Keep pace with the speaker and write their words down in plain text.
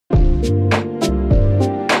Nintendo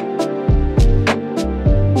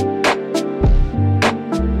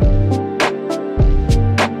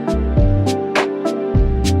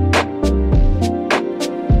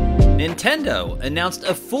announced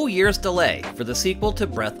a full year's delay for the sequel to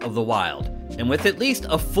Breath of the Wild, and with at least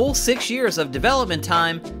a full 6 years of development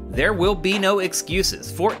time, there will be no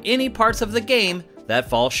excuses for any parts of the game that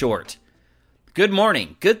fall short. Good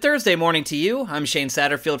morning, good Thursday morning to you. I'm Shane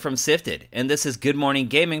Satterfield from Sifted, and this is Good Morning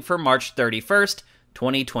Gaming for March 31st,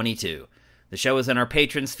 2022. The show is in our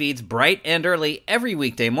patrons' feeds bright and early every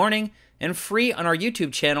weekday morning, and free on our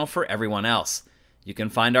YouTube channel for everyone else. You can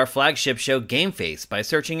find our flagship show Game Face by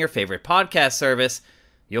searching your favorite podcast service.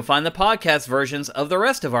 You'll find the podcast versions of the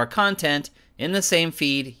rest of our content in the same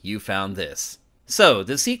feed you found this. So,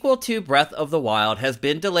 the sequel to Breath of the Wild has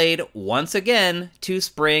been delayed once again to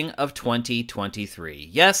spring of 2023.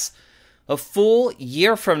 Yes, a full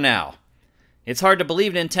year from now. It's hard to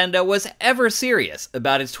believe Nintendo was ever serious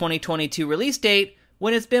about its 2022 release date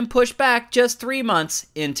when it's been pushed back just 3 months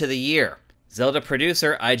into the year. Zelda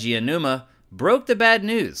producer Eiji Aonuma broke the bad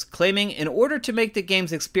news, claiming in order to make the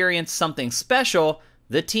game's experience something special,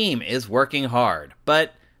 the team is working hard.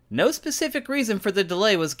 But no specific reason for the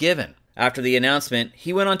delay was given. After the announcement,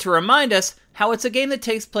 he went on to remind us how it's a game that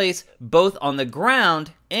takes place both on the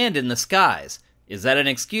ground and in the skies. Is that an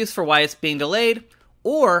excuse for why it's being delayed?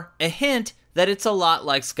 Or a hint that it's a lot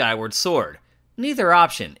like Skyward Sword? Neither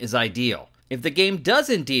option is ideal. If the game does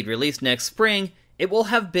indeed release next spring, it will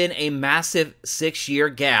have been a massive 6-year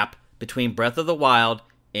gap between Breath of the Wild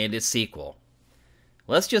and its sequel.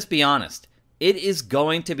 Let's just be honest, it is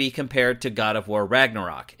going to be compared to God of War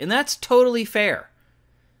Ragnarok, and that's totally fair.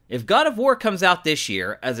 If God of War comes out this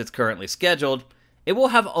year, as it's currently scheduled, it will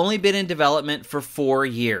have only been in development for 4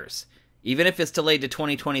 years. Even if it's delayed to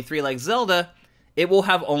 2023 like Zelda, it will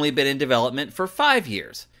have only been in development for 5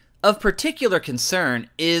 years. Of particular concern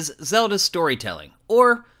is Zelda's storytelling,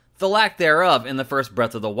 or the lack thereof in the first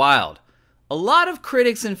Breath of the Wild. A lot of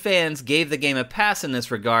critics and fans gave the game a pass in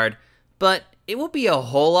this regard, but it will be a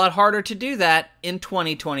whole lot harder to do that in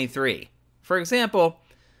 2023. For example,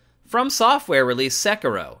 From Software released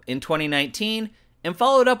Sekiro in 2019 and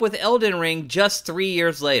followed up with Elden Ring just 3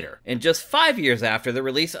 years later, and just 5 years after the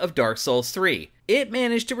release of Dark Souls 3. It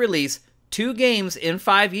managed to release 2 games in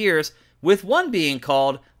 5 years, with one being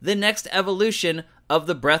called the next evolution of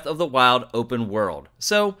the Breath of the Wild open world.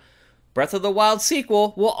 So, Breath of the Wild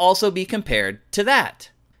sequel will also be compared to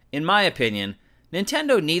that. In my opinion,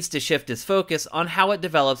 Nintendo needs to shift its focus on how it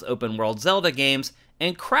develops open-world Zelda games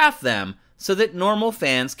and craft them so that normal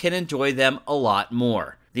fans can enjoy them a lot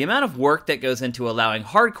more. The amount of work that goes into allowing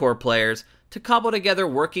hardcore players to cobble together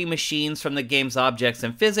working machines from the game's objects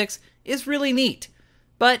and physics is really neat,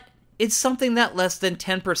 but it's something that less than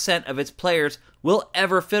 10% of its players will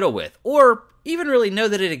ever fiddle with, or even really know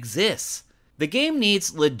that it exists. The game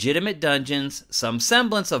needs legitimate dungeons, some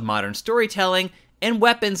semblance of modern storytelling, and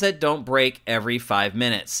weapons that don't break every 5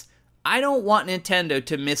 minutes. I don't want Nintendo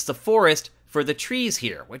to miss the forest for the trees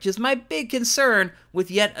here, which is my big concern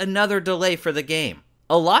with yet another delay for the game.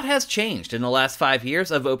 A lot has changed in the last 5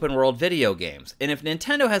 years of open-world video games, and if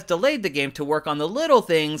Nintendo has delayed the game to work on the little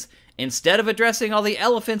things, instead of addressing all the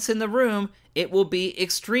elephants in the room, it will be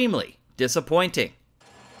extremely disappointing.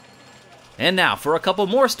 And now for a couple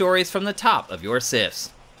more stories from the top of your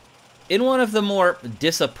SIFs. In one of the more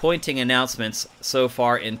disappointing announcements so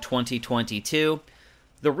far in 2022,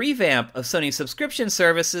 the revamp of Sony's subscription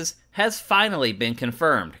services has finally been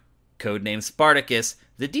confirmed. Codenamed Spartacus,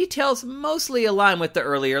 the details mostly align with the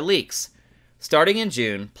earlier leaks. Starting in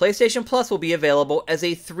June, PlayStation Plus will be available as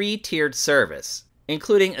a 3-tiered service,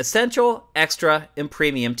 including Essential, Extra, and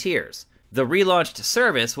Premium tiers. The relaunched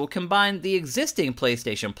service will combine the existing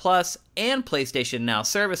PlayStation Plus and PlayStation Now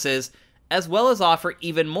services, as well as offer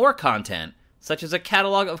even more content, such as a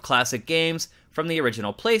catalog of classic games from the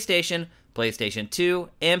original PlayStation, PlayStation 2,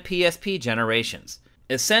 and PSP generations.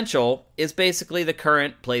 Essential is basically the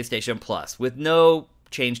current PlayStation Plus, with no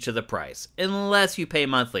change to the price, unless you pay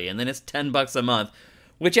monthly, and then it's $10 a month,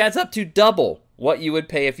 which adds up to double what you would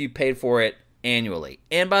pay if you paid for it annually.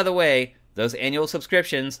 And by the way, those annual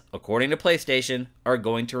subscriptions, according to PlayStation, are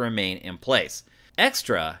going to remain in place.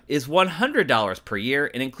 Extra is $100 per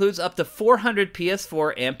year and includes up to 400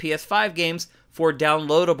 PS4 and PS5 games for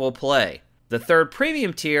downloadable play. The third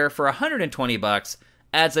premium tier for $120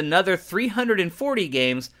 adds another 340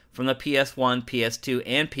 games from the PS1, PS2,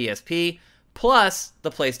 and PSP, plus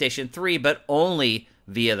the PlayStation 3, but only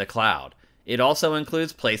via the cloud. It also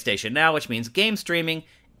includes PlayStation Now, which means game streaming,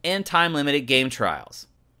 and time-limited game trials.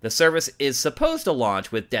 The service is supposed to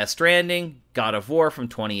launch with Death Stranding, God of War from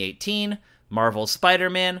 2018, Marvel's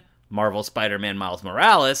Spider-Man, Marvel Spider-Man Miles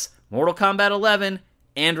Morales, Mortal Kombat 11,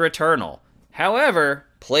 and Returnal. However,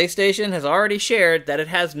 PlayStation has already shared that it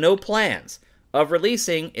has no plans of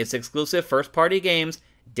releasing its exclusive first-party games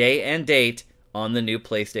day and date on the new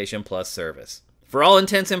PlayStation Plus service. For all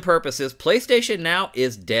intents and purposes, PlayStation Now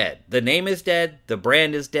is dead. The name is dead, the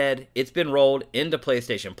brand is dead, it's been rolled into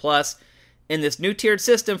PlayStation Plus, and this new tiered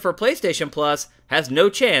system for PlayStation Plus has no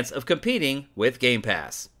chance of competing with Game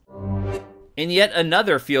Pass. In yet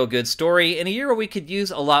another feel-good story, in a year where we could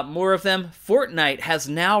use a lot more of them, Fortnite has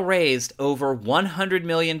now raised over $100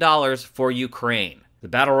 million for Ukraine. The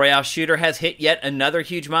Battle Royale shooter has hit yet another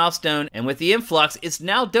huge milestone, and with the influx, it's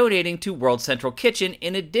now donating to World Central Kitchen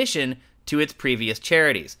in addition to its previous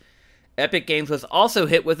charities. Epic Games was also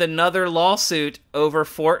hit with another lawsuit over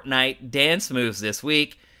Fortnite dance moves this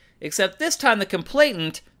week, except this time the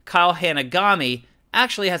complainant, Kyle Hanagami,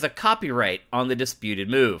 actually has a copyright on the disputed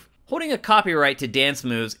move. Holding a copyright to dance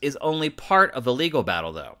moves is only part of the legal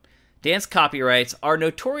battle, though. Dance copyrights are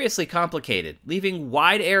notoriously complicated, leaving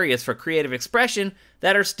wide areas for creative expression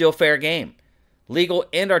that are still fair game. Legal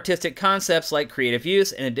and artistic concepts like creative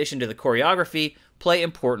use, in addition to the choreography, play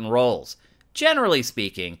important roles. Generally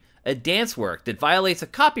speaking, a dance work that violates a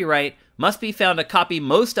copyright must be found to copy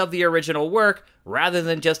most of the original work rather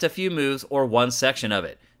than just a few moves or one section of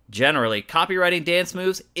it. Generally, copywriting dance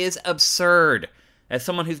moves is absurd. As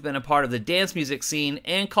someone who's been a part of the dance music scene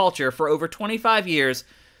and culture for over 25 years,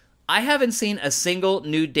 I haven't seen a single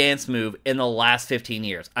new dance move in the last 15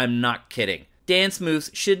 years. I'm not kidding. Dance moves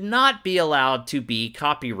should not be allowed to be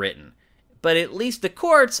copywritten. But at least the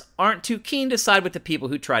courts aren't too keen to side with the people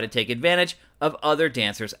who try to take advantage of other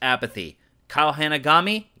dancers' apathy. Kyle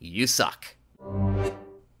Hanagami, you suck.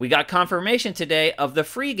 We got confirmation today of the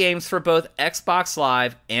free games for both Xbox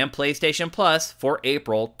Live and PlayStation Plus for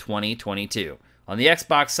April 2022. On the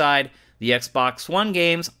Xbox side, the Xbox One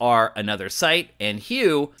games are Another Sight and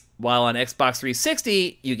Hue, while on Xbox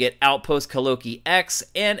 360, you get Outpost Kaloki X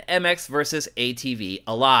and MX vs. ATV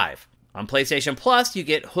Alive. On PlayStation Plus, you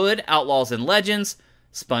get Hood, Outlaws and Legends,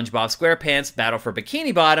 SpongeBob SquarePants Battle for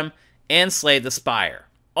Bikini Bottom, and Slay the Spire.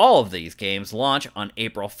 All of these games launch on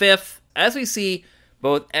April 5th, as we see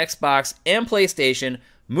both Xbox and PlayStation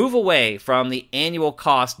move away from the annual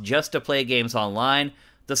cost just to play games online.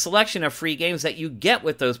 The selection of free games that you get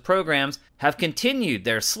with those programs have continued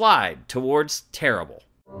their slide towards terrible.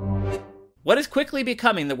 What is quickly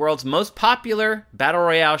becoming the world's most popular Battle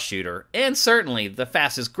Royale shooter, and certainly the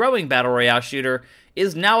fastest growing Battle Royale shooter,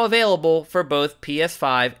 is now available for both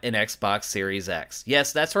PS5 and Xbox Series X.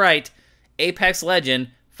 Yes, that's right, Apex Legends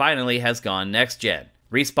finally has gone next gen.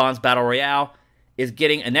 Respawn's Battle Royale is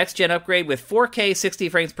getting a next gen upgrade with 4K 60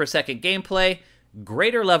 frames per second gameplay,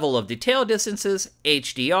 greater level of detail distances,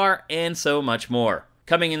 HDR, and so much more.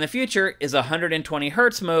 Coming in the future is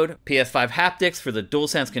 120Hz mode, PS5 haptics for the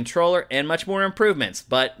DualSense controller, and much more improvements,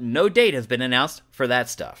 but no date has been announced for that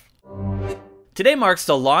stuff. Today marks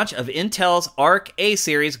the launch of Intel's Arc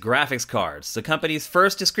A-series graphics cards, the company's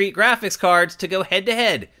first discrete graphics cards to go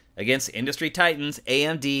head-to-head against industry titans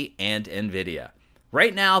AMD and Nvidia.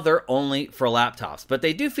 Right now, they're only for laptops, but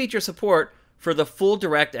they do feature support for the full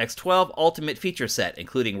DirectX 12 Ultimate feature set,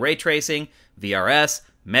 including ray tracing, VRS,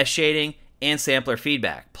 mesh shading, and sampler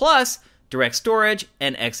feedback, plus direct storage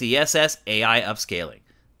and XeSS AI upscaling.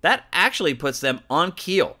 That actually puts them on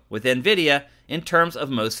keel with Nvidia in terms of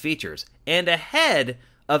most features, and ahead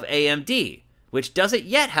of AMD, which doesn't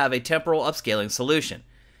yet have a temporal upscaling solution.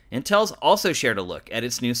 Intel's also shared a look at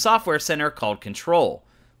its new software center called Control.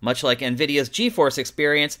 Much like Nvidia's GeForce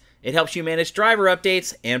experience, it helps you manage driver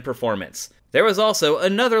updates and performance. There was also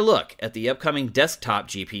another look at the upcoming desktop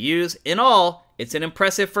GPUs. In all, it's an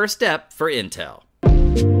impressive first step for Intel.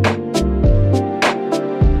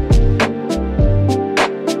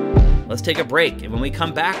 Let's take a break, and when we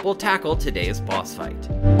come back, we'll tackle today's boss fight.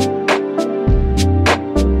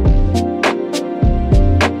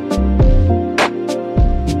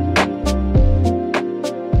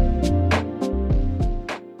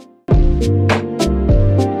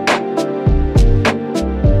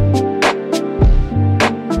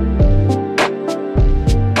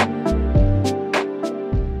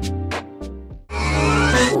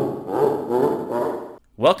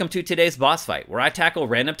 Welcome to today's boss fight, where I tackle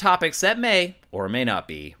random topics that may, or may not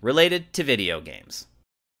be, related to video games.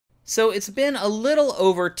 So it's been a little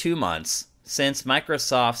over 2 months since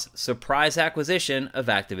Microsoft's surprise acquisition of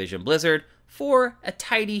Activision Blizzard for a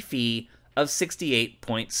tidy fee of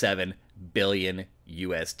 $68.7 billion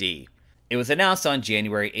USD. It was announced on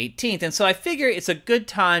January 18th, and so I figure it's a good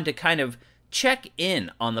time to kind of check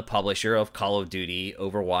in on the publisher of Call of Duty,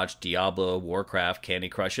 Overwatch, Diablo, Warcraft, Candy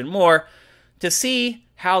Crush, and more, to see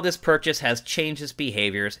how this purchase has changed its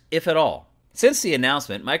behaviors, if at all. Since the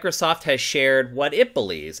announcement, Microsoft has shared what it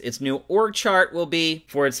believes its new org chart will be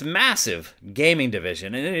for its massive gaming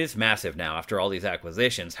division, and it is massive now after all these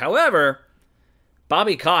acquisitions. However,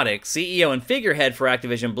 Bobby Kotick, CEO and figurehead for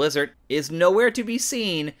Activision Blizzard, is nowhere to be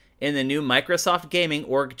seen in the new Microsoft gaming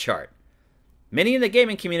org chart. Many in the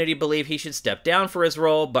gaming community believe he should step down for his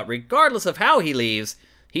role, but regardless of how he leaves,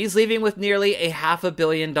 he's leaving with nearly a $500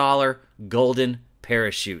 million golden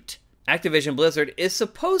parachute. Activision Blizzard is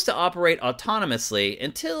supposed to operate autonomously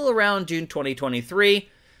until around June 2023,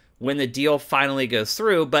 when the deal finally goes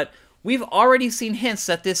through, but we've already seen hints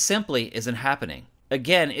that this simply isn't happening.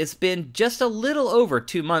 Again, it's been just a little over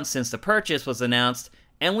 2 months since the purchase was announced,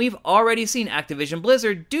 and we've already seen Activision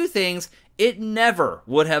Blizzard do things it never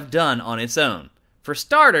would have done on its own. For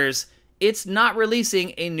starters, it's not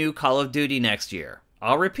releasing a new Call of Duty next year.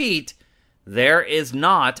 I'll repeat, there is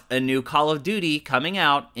not a new Call of Duty coming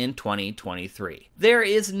out in 2023. There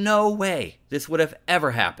is no way this would have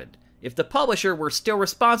ever happened if the publisher were still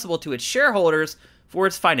responsible to its shareholders for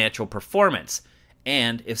its financial performance.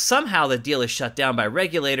 And if somehow the deal is shut down by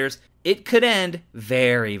regulators, it could end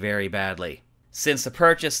very, very badly. Since the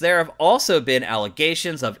purchase, there have also been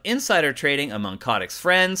allegations of insider trading among Kotick's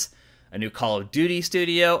friends. A new Call of Duty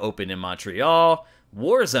studio opened in Montreal.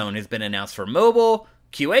 Warzone has been announced for mobile.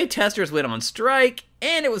 QA testers went on strike,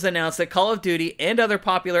 and it was announced that Call of Duty and other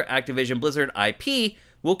popular Activision Blizzard IP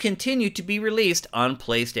will continue to be released on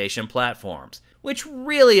PlayStation platforms, which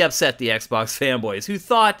really upset the Xbox fanboys who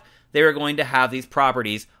thought they were going to have these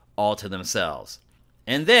properties all to themselves.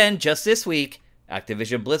 And then, just this week,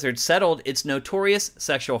 Activision Blizzard settled its notorious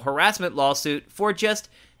sexual harassment lawsuit for just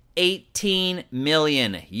 $18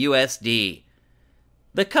 million USD.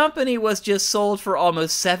 The company was just sold for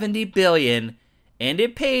almost $70 billion, and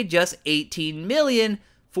it paid just $18 million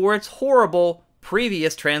for its horrible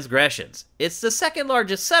previous transgressions. It's the second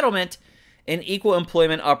largest settlement in Equal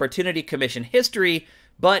Employment Opportunity Commission history,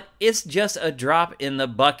 but it's just a drop in the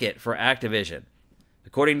bucket for Activision.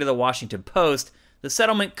 According to the Washington Post, the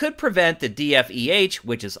settlement could prevent the DFEH,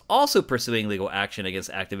 which is also pursuing legal action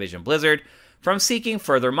against Activision Blizzard, from seeking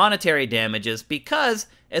further monetary damages because,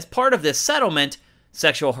 as part of this settlement,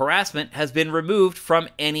 sexual harassment has been removed from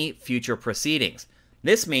any future proceedings.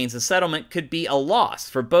 This means the settlement could be a loss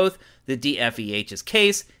for both the DFEH's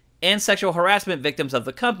case and sexual harassment victims of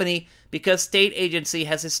the company because state agency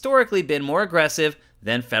has historically been more aggressive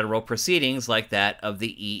than federal proceedings like that of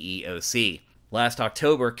the EEOC. Last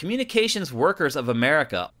October, Communications Workers of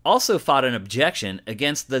America also filed an objection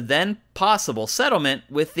against the then possible settlement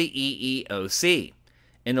with the EEOC.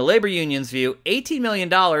 In the labor union's view, $18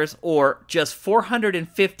 million, or just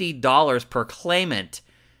 $450 per claimant,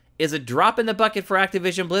 is a drop in the bucket for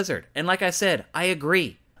Activision Blizzard. And like I said, I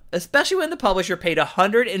agree. Especially when the publisher paid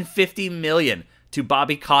 $150 million to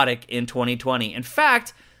Bobby Kotick in 2020. In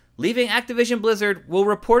fact, leaving Activision Blizzard will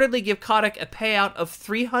reportedly give Kotick a payout of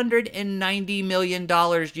 $390 million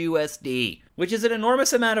USD, which is an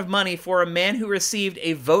enormous amount of money for a man who received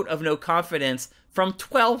a vote of no confidence from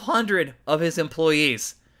 1,200 of his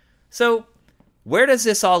employees. So, where does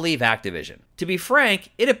this all leave Activision? To be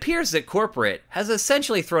frank, it appears that corporate has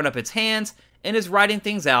essentially thrown up its hands and is riding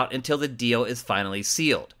things out until the deal is finally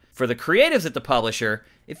sealed. For the creatives at the publisher,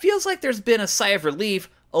 it feels like there's been a sigh of relief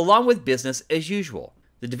along with business as usual.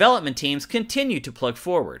 The development teams continue to plug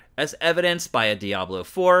forward, as evidenced by a Diablo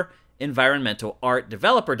 4 environmental art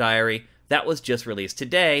developer diary that was just released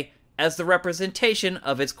today as the representation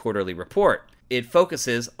of its quarterly report. It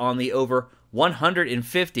focuses on the over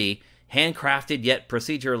 150 handcrafted yet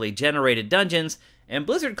procedurally generated dungeons, and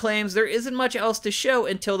Blizzard claims there isn't much else to show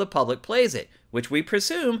until the public plays it, which we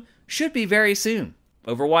presume should be very soon.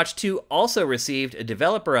 Overwatch 2 also received a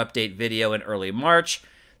developer update video in early March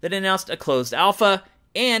that announced a closed alpha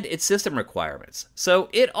and its system requirements, so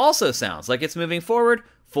it also sounds like it's moving forward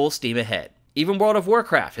full steam ahead. Even World of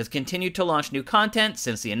Warcraft has continued to launch new content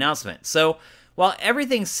since the announcement, so while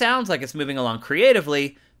everything sounds like it's moving along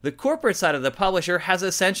creatively, the corporate side of the publisher has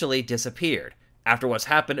essentially disappeared. After what's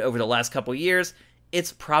happened over the last couple years,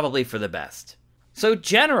 it's probably for the best. So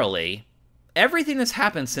generally, everything that's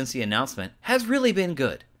happened since the announcement has really been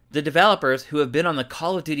good. The developers who have been on the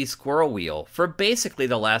Call of Duty squirrel wheel for basically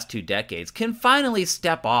the last 2 decades can finally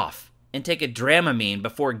step off and take a Dramamine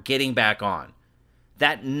before getting back on.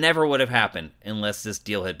 That never would have happened unless this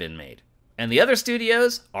deal had been made. And the other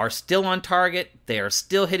studios are still on target, they are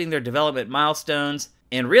still hitting their development milestones,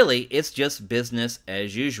 and really, it's just business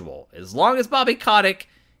as usual. As long as Bobby Kotick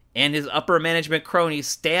and his upper management cronies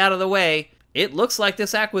stay out of the way, it looks like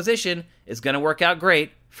this acquisition is going to work out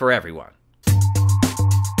great for everyone.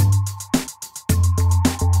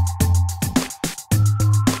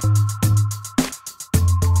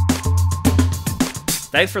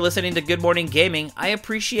 Thanks for listening to Good Morning Gaming. I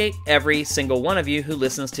appreciate every single one of you who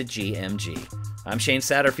listens to GMG. I'm Shane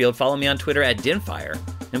Satterfield. Follow me on Twitter at Dinfire,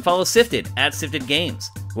 and follow Sifted at Sifted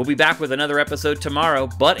Games. We'll be back with another episode tomorrow,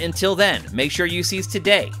 but until then, make sure you seize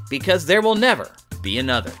today, because there will never be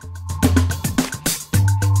another.